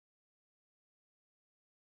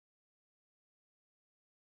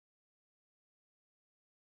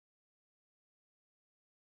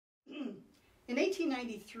In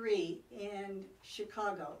 1893 in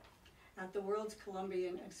Chicago at the World's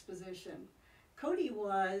Columbian Exposition, Cody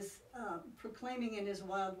was proclaiming in his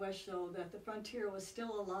Wild West show that the frontier was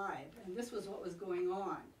still alive, and this was what was going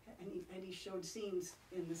on, and he showed scenes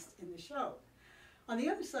in the show. On the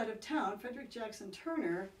other side of town, Frederick Jackson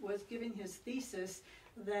Turner was giving his thesis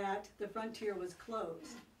that the frontier was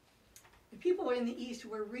closed. The people in the East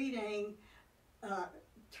were reading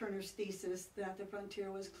Turner's thesis that the frontier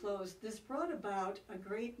was closed. This brought about a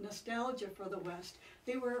great nostalgia for the West.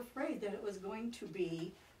 They were afraid that it was going to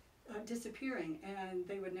be disappearing and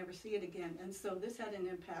they would never see it again. And so this had an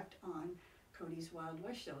impact on Cody's Wild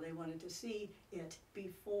West show. They wanted to see it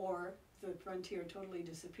before the frontier totally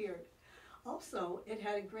disappeared. Also, it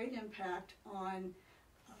had a great impact on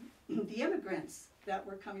the immigrants that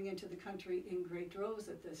were coming into the country in great droves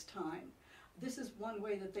at this time. This is one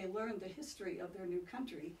way that they learned the history of their new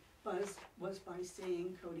country was by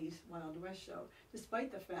seeing Cody's Wild West show,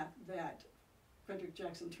 despite the fact that Frederick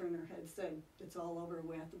Jackson Turner had said, it's all over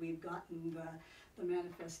with, we've gotten the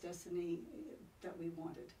manifest destiny that we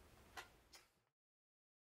wanted.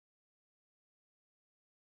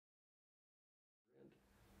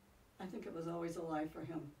 I think it was always alive for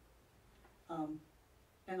him.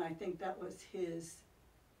 And I think that was his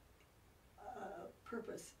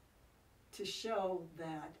purpose, to show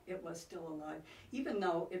that it was still alive, even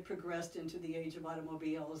though it progressed into the age of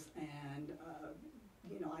automobiles. And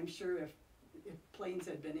you know, I'm sure if planes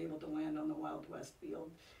had been able to land on the Wild West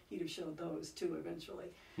field, he'd have showed those too eventually.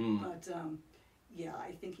 But yeah,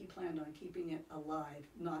 I think he planned on keeping it alive,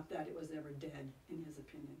 not that it was ever dead, in his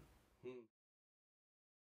opinion.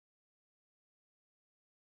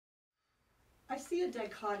 I see a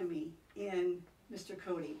dichotomy in Mr.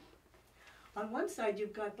 Cody. On one side,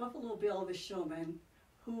 you've got Buffalo Bill, the showman,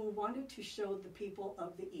 who wanted to show the people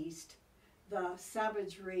of the East the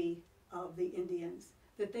savagery of the Indians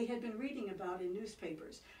that they had been reading about in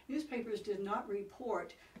newspapers. Newspapers did not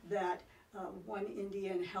report that one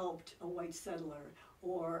Indian helped a white settler,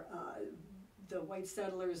 or the white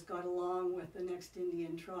settlers got along with the next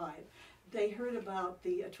Indian tribe. They heard about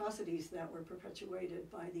the atrocities that were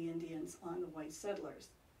perpetuated by the Indians on the white settlers.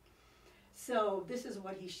 So this is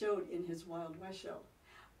what he showed in his Wild West show.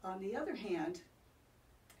 On the other hand,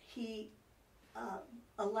 he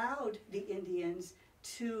allowed the Indians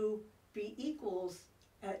to be equals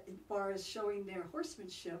as far as showing their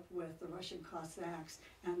horsemanship with the Russian Cossacks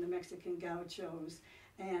and the Mexican Gauchos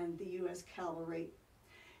and the U.S. cavalry.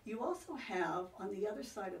 You also have, on the other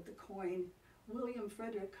side of the coin, William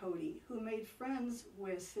Frederick Cody, who made friends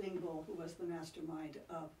with Sitting Bull, who was the mastermind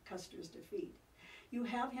of Custer's defeat. You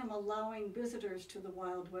have him allowing visitors to the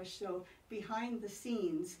Wild West show behind the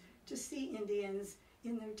scenes to see Indians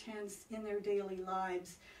in their tents, in their daily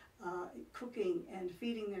lives, cooking and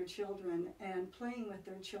feeding their children and playing with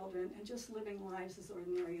their children and just living lives as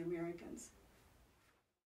ordinary Americans.